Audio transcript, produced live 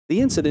The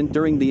incident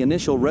during the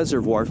initial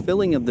reservoir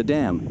filling of the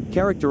dam,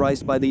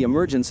 characterized by the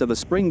emergence of a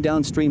spring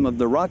downstream of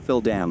the Rockville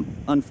Dam,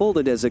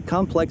 unfolded as a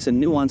complex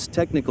and nuanced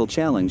technical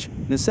challenge,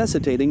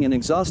 necessitating an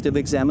exhaustive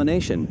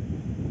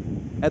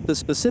examination. At the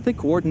specific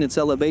coordinates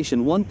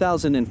elevation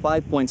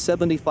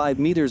 1005.75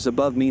 meters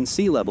above mean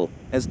sea level,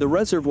 as the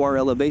reservoir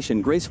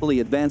elevation gracefully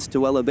advanced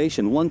to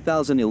elevation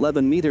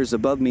 1011 meters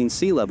above mean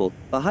sea level,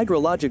 a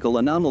hydrological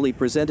anomaly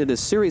presented a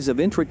series of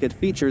intricate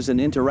features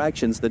and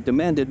interactions that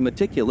demanded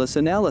meticulous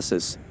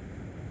analysis.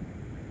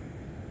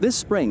 This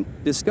spring,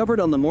 discovered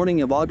on the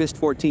morning of August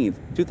 14,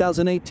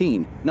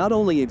 2018, not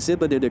only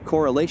exhibited a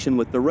correlation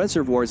with the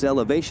reservoir's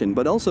elevation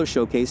but also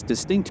showcased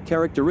distinct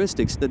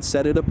characteristics that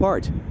set it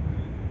apart.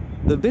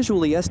 The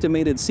visually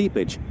estimated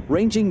seepage,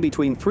 ranging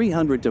between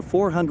 300 to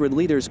 400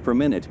 liters per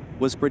minute,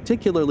 was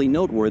particularly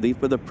noteworthy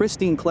for the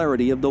pristine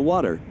clarity of the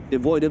water,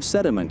 devoid of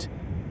sediment.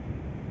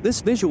 This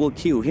visual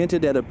cue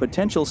hinted at a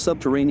potential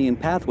subterranean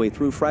pathway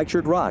through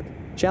fractured rock,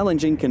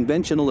 challenging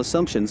conventional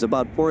assumptions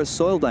about porous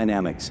soil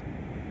dynamics.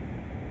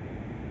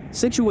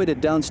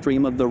 Situated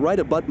downstream of the right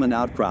abutment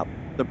outcrop,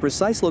 the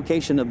precise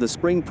location of the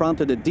spring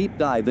prompted a deep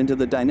dive into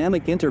the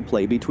dynamic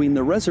interplay between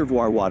the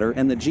reservoir water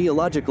and the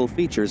geological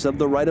features of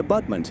the right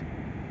abutment.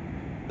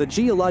 The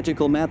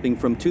geological mapping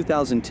from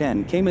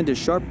 2010 came into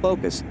sharp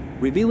focus,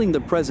 revealing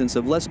the presence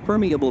of less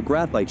permeable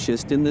graphite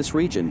schist in this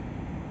region.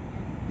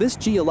 This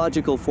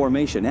geological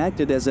formation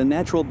acted as a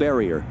natural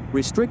barrier,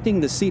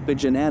 restricting the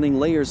seepage and adding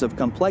layers of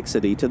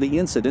complexity to the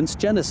incident's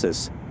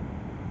genesis.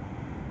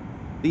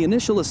 The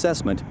initial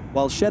assessment,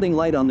 while shedding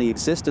light on the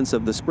existence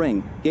of the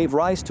spring, gave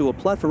rise to a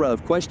plethora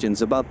of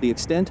questions about the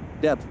extent,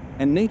 depth,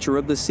 and nature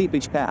of the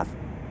seepage path.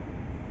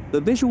 The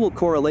visual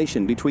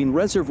correlation between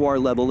reservoir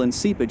level and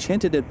seepage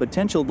hinted at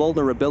potential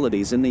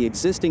vulnerabilities in the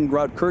existing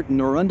grout curtain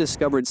or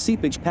undiscovered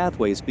seepage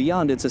pathways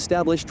beyond its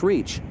established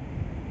reach.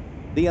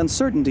 The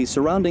uncertainty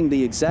surrounding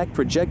the exact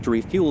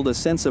trajectory fueled a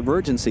sense of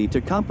urgency to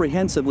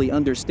comprehensively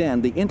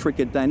understand the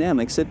intricate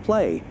dynamics at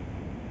play.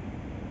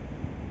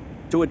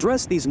 To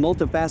address these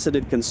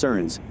multifaceted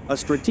concerns, a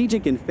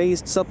strategic and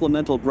phased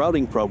supplemental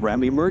grouting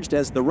program emerged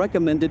as the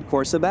recommended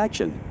course of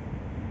action.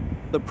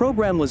 The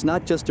program was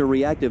not just a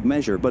reactive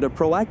measure but a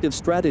proactive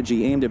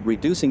strategy aimed at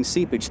reducing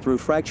seepage through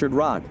fractured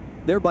rock,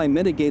 thereby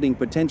mitigating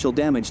potential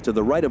damage to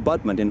the right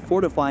abutment and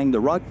fortifying the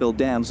Rockville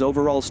Dam's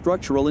overall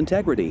structural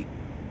integrity.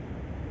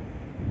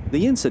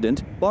 The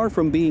incident, far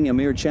from being a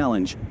mere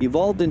challenge,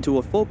 evolved into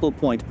a focal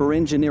point for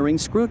engineering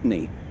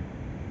scrutiny.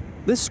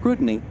 This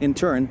scrutiny, in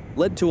turn,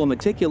 led to a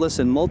meticulous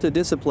and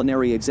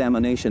multidisciplinary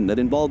examination that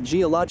involved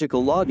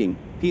geological logging,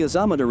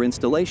 piezometer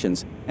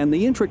installations, and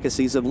the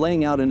intricacies of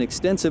laying out an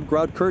extensive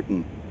grout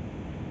curtain.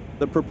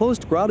 The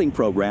proposed grouting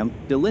program,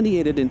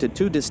 delineated into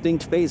two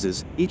distinct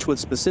phases, each with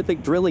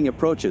specific drilling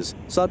approaches,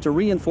 sought to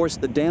reinforce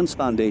the dam's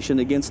foundation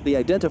against the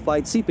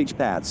identified seepage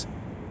paths.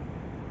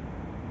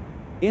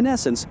 In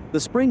essence, the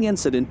spring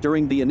incident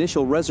during the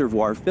initial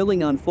reservoir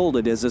filling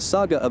unfolded as a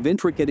saga of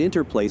intricate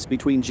interplays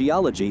between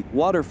geology,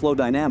 water flow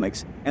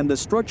dynamics, and the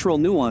structural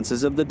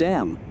nuances of the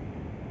dam.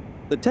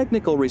 The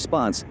technical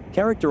response,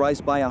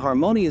 characterized by a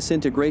harmonious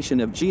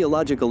integration of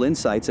geological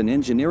insights and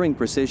engineering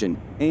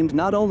precision, aimed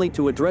not only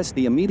to address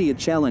the immediate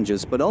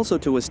challenges but also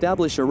to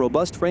establish a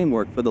robust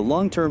framework for the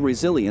long-term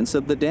resilience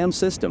of the dam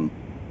system.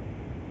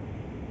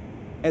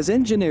 As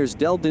engineers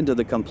delved into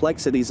the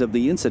complexities of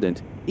the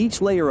incident,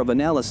 each layer of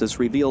analysis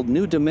revealed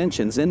new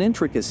dimensions and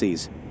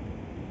intricacies.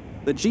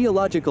 The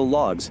geological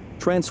logs,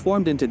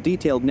 transformed into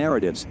detailed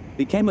narratives,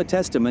 became a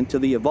testament to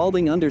the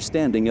evolving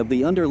understanding of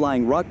the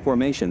underlying rock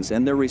formations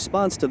and their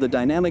response to the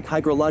dynamic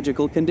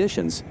hydrological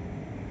conditions.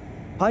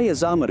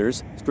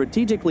 Piezometers,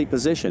 strategically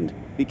positioned,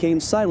 became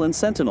silent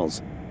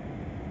sentinels,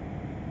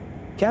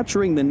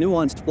 capturing the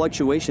nuanced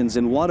fluctuations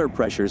in water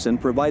pressures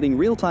and providing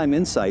real-time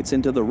insights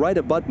into the right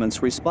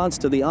abutment's response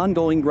to the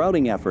ongoing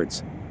grouting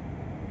efforts.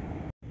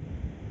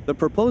 The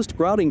proposed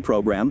grouting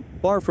program,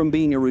 far from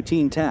being a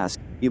routine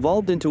task,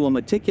 evolved into a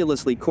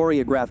meticulously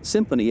choreographed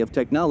symphony of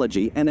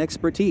technology and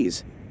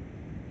expertise.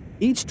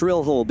 Each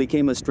drill hole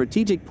became a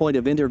strategic point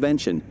of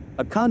intervention,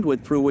 a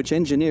conduit through which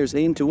engineers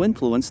aimed to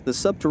influence the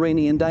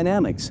subterranean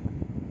dynamics.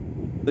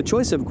 The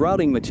choice of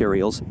grouting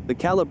materials, the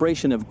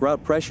calibration of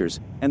grout pressures,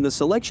 and the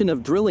selection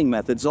of drilling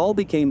methods all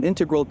became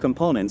integral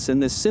components in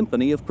this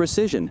symphony of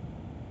precision.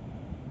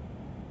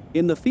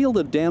 In the field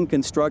of dam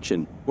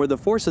construction, where the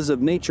forces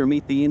of nature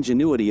meet the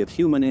ingenuity of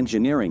human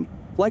engineering,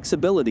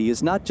 flexibility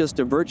is not just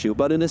a virtue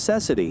but a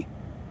necessity.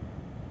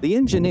 The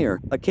engineer,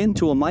 akin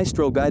to a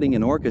maestro guiding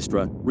an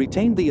orchestra,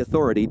 retained the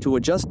authority to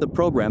adjust the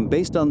program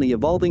based on the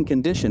evolving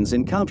conditions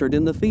encountered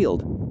in the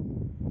field.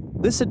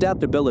 This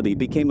adaptability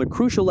became a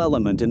crucial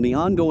element in the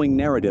ongoing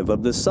narrative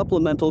of the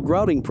supplemental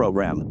grouting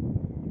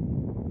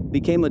program.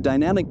 Became a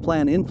dynamic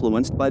plan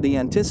influenced by the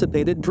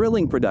anticipated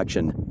drilling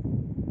production.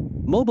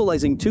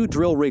 Mobilizing 2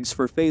 drill rigs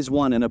for Phase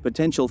 1 and a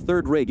potential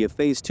 3rd rig if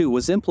Phase 2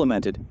 was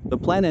implemented, the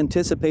plan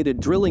anticipated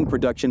drilling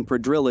production per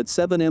drill at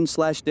 7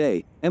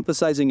 m/day,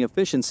 emphasizing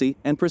efficiency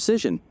and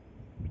precision.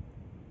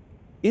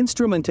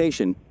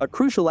 Instrumentation, a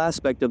crucial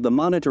aspect of the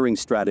monitoring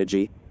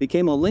strategy,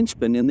 became a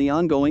linchpin in the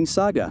ongoing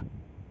saga.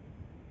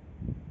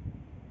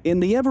 In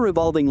the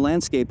ever-evolving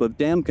landscape of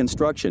dam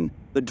construction,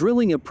 the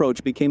drilling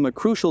approach became a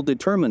crucial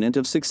determinant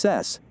of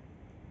success.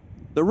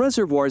 The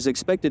reservoir's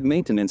expected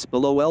maintenance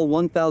below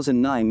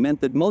L1009 meant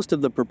that most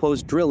of the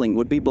proposed drilling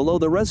would be below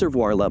the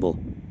reservoir level.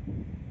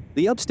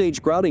 The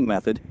upstage grouting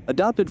method,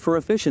 adopted for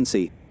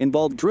efficiency,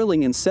 involved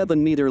drilling in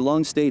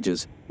 7-meter-long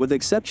stages, with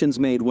exceptions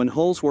made when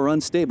holes were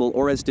unstable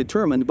or as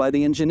determined by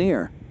the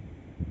engineer.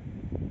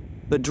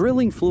 The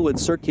drilling fluid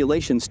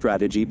circulation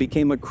strategy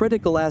became a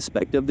critical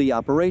aspect of the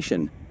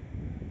operation.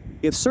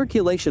 If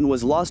circulation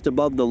was lost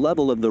above the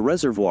level of the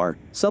reservoir,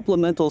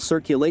 supplemental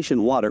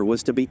circulation water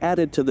was to be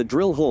added to the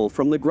drill hole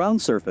from the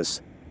ground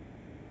surface.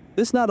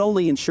 This not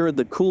only ensured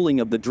the cooling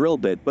of the drill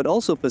bit but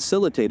also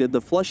facilitated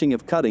the flushing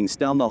of cuttings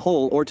down the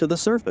hole or to the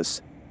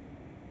surface.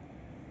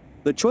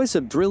 The choice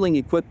of drilling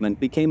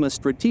equipment became a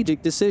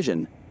strategic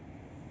decision.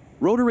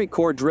 Rotary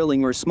core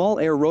drilling or small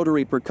air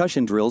rotary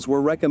percussion drills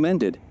were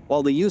recommended,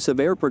 while the use of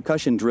air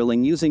percussion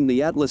drilling using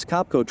the Atlas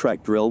Copco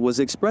track drill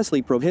was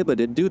expressly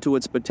prohibited due to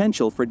its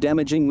potential for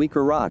damaging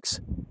weaker rocks.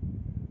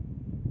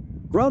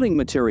 Grouting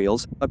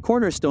materials, a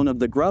cornerstone of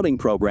the grouting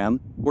program,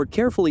 were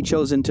carefully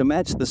chosen to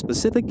match the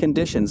specific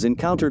conditions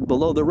encountered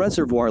below the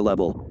reservoir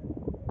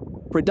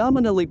level.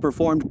 Predominantly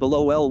performed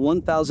below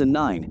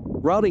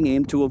L1009, grouting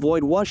aimed to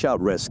avoid washout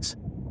risks.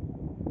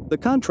 The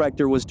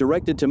contractor was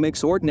directed to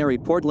mix ordinary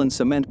Portland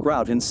cement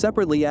grout and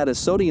separately add a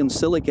sodium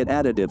silicate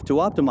additive to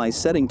optimize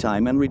setting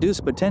time and reduce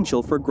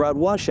potential for grout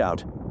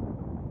washout.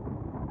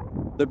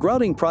 The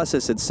grouting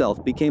process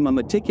itself became a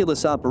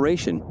meticulous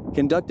operation,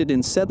 conducted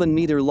in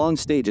 7-meter-long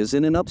stages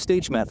in an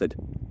upstage method.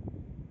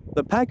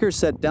 The packer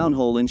set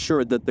downhole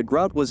ensured that the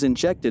grout was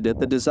injected at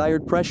the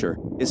desired pressure,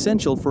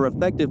 essential for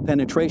effective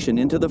penetration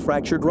into the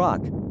fractured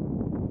rock.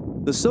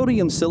 The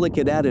sodium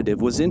silicate additive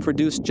was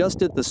introduced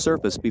just at the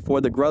surface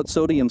before the grout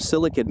sodium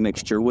silicate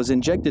mixture was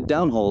injected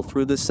downhole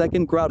through the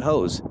second grout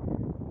hose.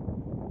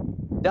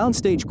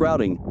 Downstage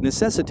grouting,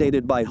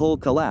 necessitated by hole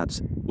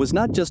collapse, was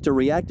not just a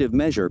reactive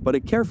measure but a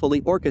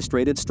carefully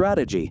orchestrated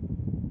strategy.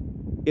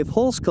 If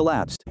holes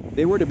collapsed,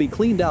 they were to be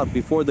cleaned out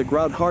before the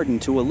grout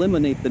hardened to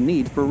eliminate the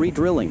need for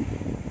re-drilling.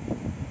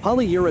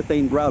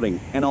 Polyurethane grouting,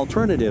 an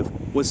alternative,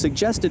 was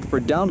suggested for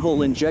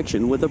downhole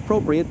injection with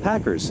appropriate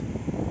packers.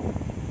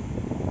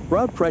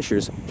 Grout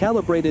pressures,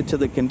 calibrated to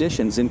the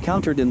conditions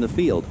encountered in the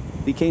field,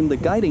 became the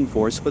guiding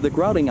force for the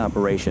grouting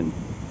operation.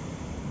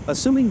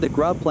 Assuming the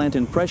grout plant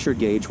and pressure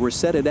gauge were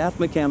set at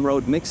Afmacam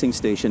Road Mixing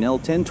Station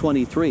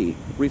L1023,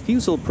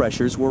 refusal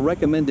pressures were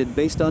recommended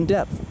based on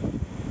depth.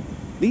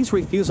 These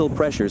refusal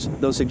pressures,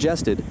 though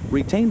suggested,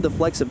 retained the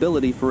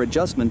flexibility for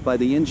adjustment by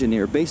the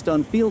engineer based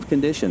on field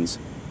conditions.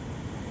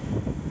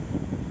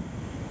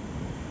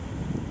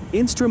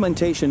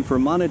 Instrumentation for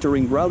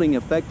monitoring grouting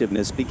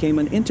effectiveness became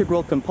an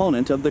integral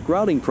component of the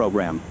grouting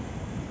program.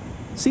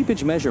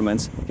 Seepage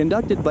measurements,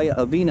 conducted via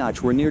a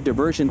V-notch were near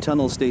diversion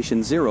tunnel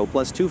station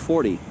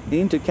 0+240,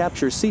 aimed to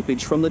capture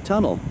seepage from the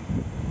tunnel.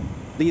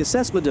 The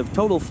assessment of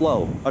total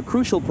flow, a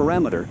crucial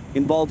parameter,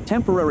 involved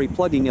temporary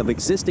plugging of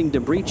existing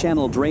debris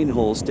channel drain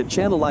holes to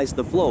channelize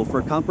the flow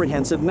for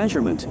comprehensive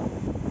measurement.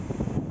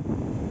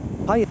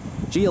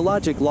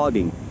 Geologic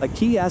logging, a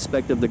key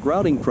aspect of the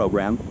grouting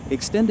program,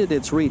 extended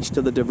its reach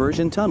to the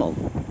diversion tunnel.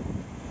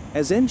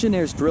 As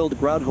engineers drilled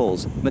grout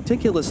holes,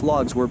 meticulous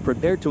logs were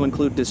prepared to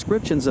include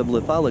descriptions of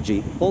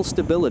lithology, hole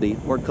stability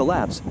or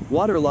collapse,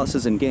 water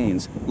losses and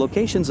gains,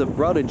 locations of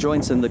grouted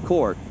joints in the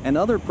core, and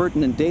other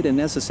pertinent data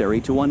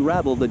necessary to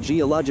unravel the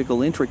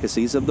geological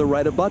intricacies of the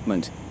right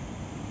abutment.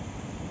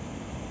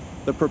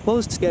 The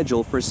proposed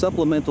schedule for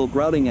supplemental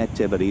grouting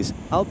activities,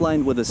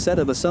 outlined with a set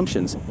of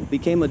assumptions,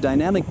 became a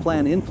dynamic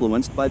plan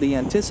influenced by the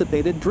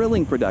anticipated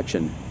drilling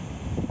production.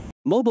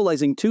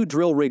 Mobilizing 2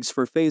 drill rigs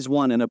for Phase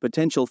 1 and a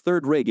potential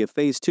third rig if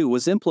Phase 2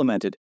 was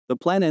implemented, the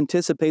plan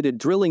anticipated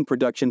drilling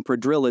production per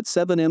drill at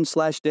 7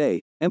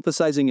 m/day,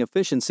 emphasizing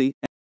efficiency